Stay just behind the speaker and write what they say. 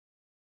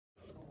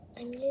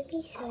I'm going to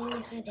be showing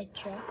you how to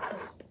draw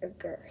a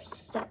burger.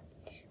 So,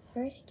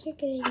 first you're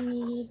going to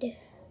need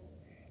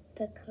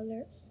the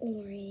color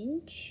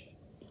orange.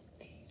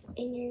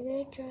 And you're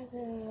going to draw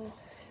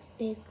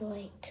the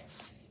big,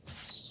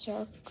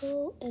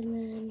 circle and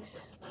then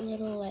a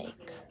little,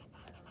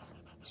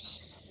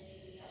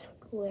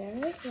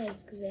 square,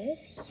 like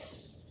this,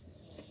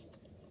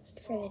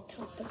 for the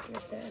top of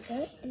your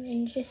burger. And then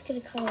you're just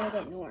going to color it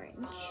in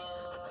orange.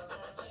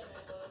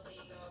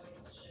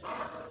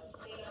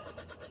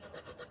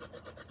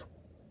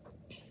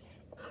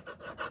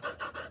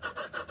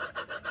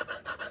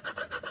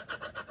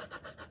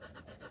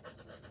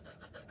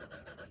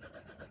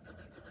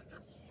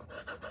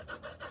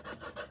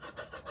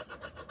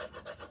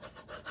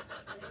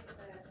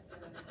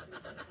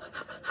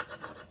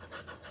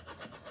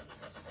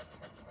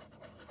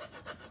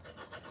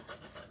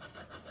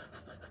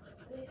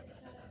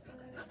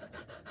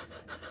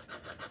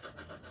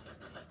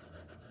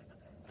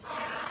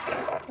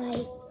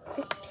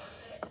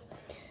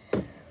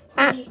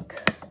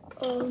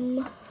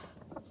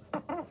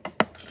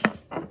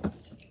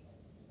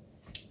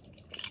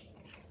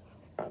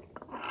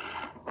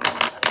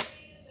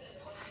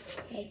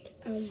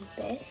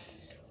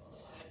 This.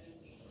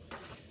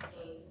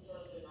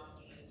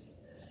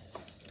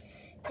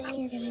 Then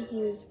you're gonna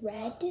use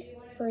red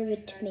for the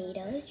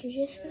tomatoes.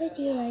 You're just gonna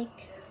do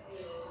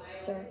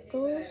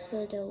circles,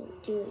 so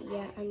don't do it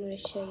yet. I'm gonna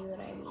show you what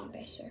I mean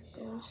by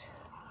circles.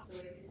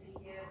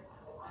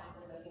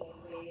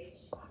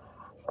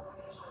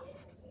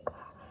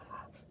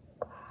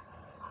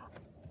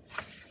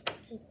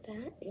 Like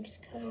that, and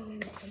just color them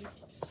in.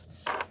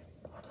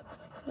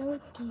 No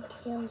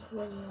details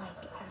really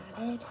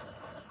added.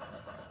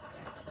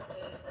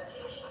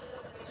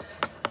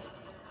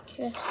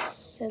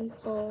 Just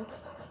simple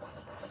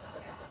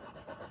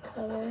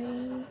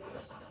coloring.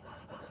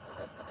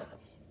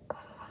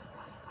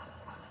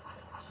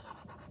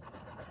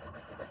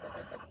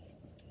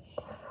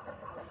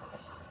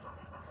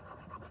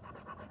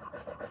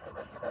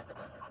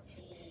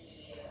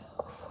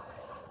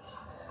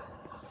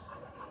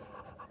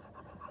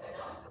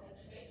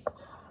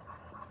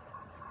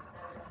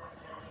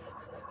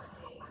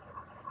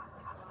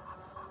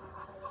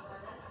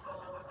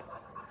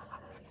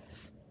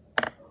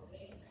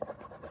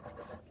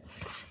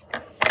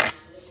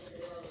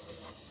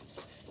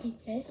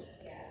 Like this,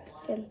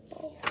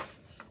 simple.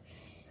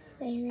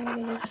 Then you're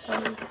going to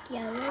take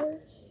yellow,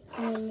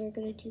 and then you're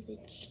going to do the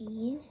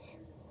cheese.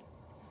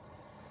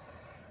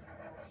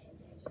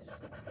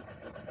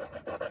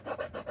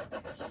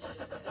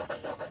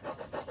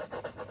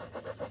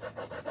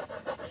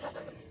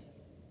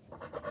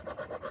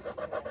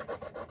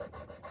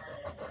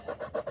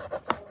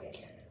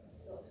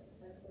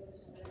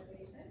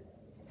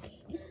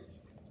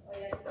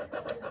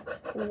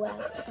 Wow,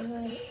 I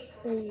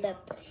love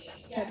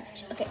this so much.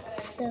 Okay,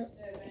 so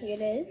here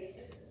it is.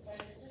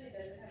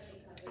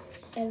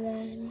 And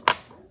then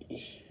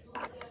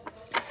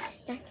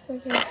next we're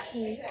going to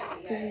take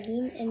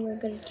green and we're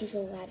going to do the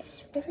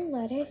lettuce. For the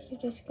lettuce,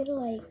 you're just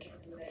going to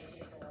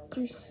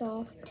do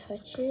soft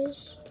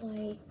touches.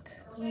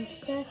 One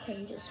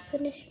second, just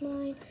finish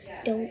mine.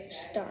 Don't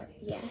start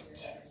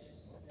yet.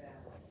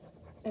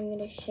 I'm going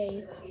to show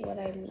you what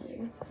I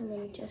mean.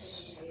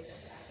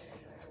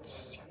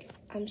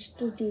 I'm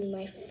still doing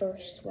my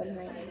first one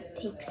right now. It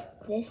takes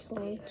this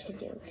long to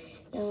do.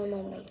 Now I'm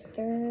on my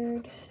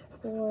third,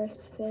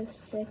 fourth,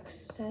 fifth,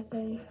 sixth,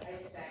 seventh,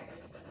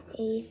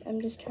 eighth.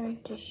 I'm just trying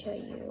to show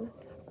you.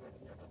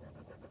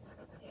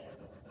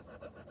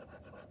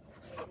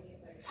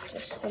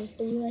 Just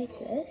simply like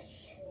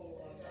this.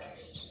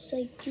 Just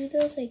do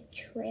those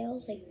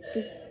trails, boop,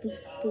 boop,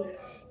 boop.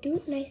 Do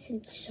it nice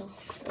and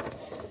soft.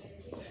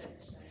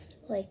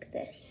 Like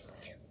this.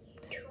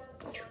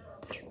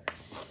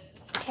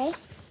 Okay?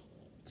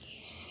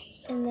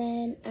 And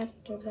then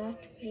after that,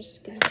 we're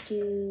just going to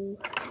do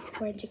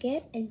orange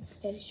again and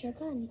finish our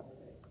bun.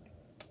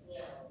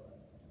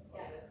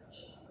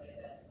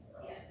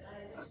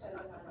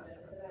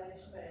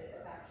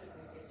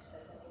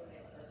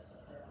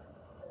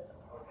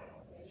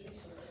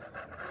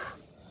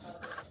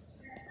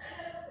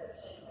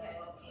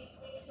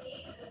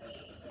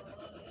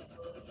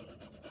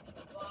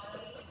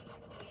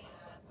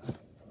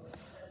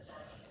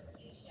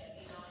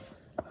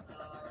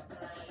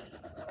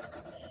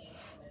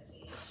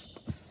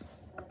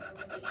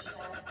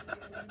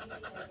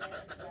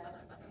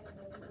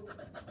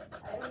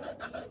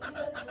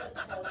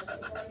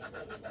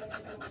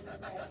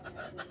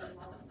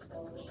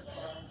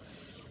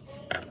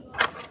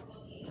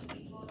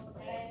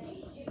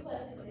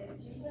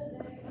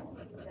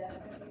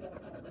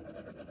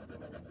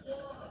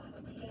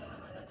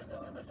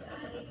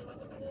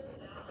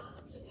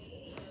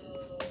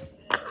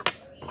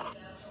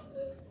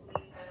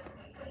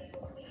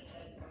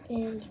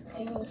 And you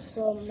can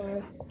also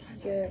mark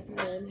your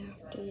name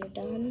after you're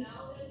done.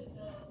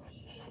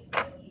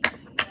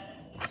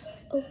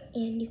 Oh,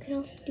 and you can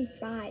also do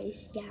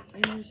fries. Yeah,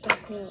 I'm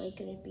definitely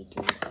going to be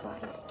doing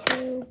fries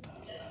too.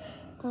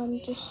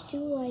 Just do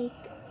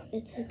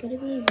it's gonna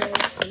be very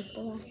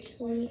simple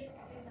actually.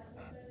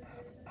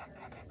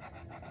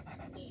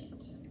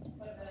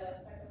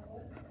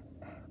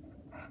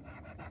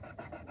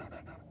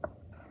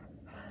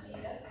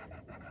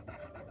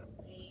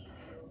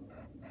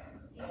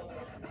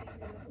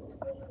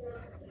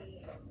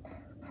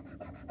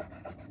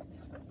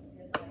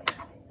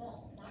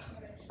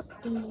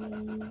 And I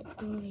am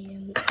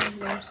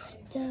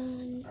almost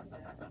done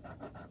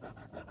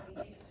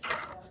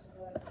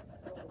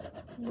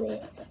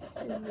with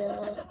the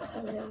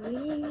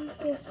coloring.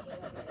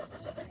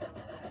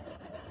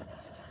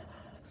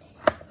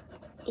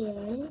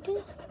 And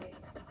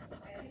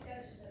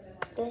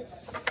this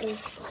is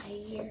why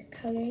your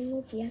coloring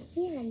will be at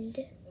the end.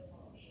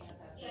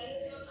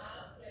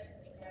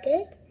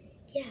 Good?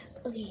 Yeah,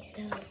 okay,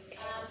 so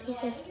please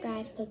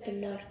subscribe, click the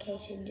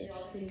notification if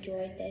you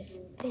enjoyed this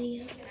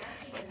video.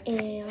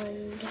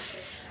 And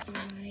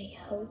I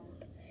hope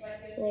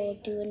we'll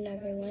do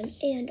another one.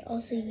 And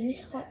also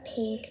use hot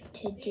pink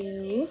to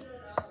do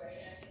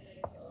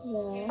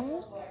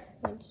the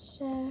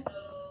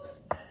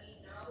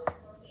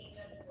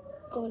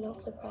oh no,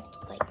 click the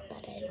like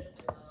button.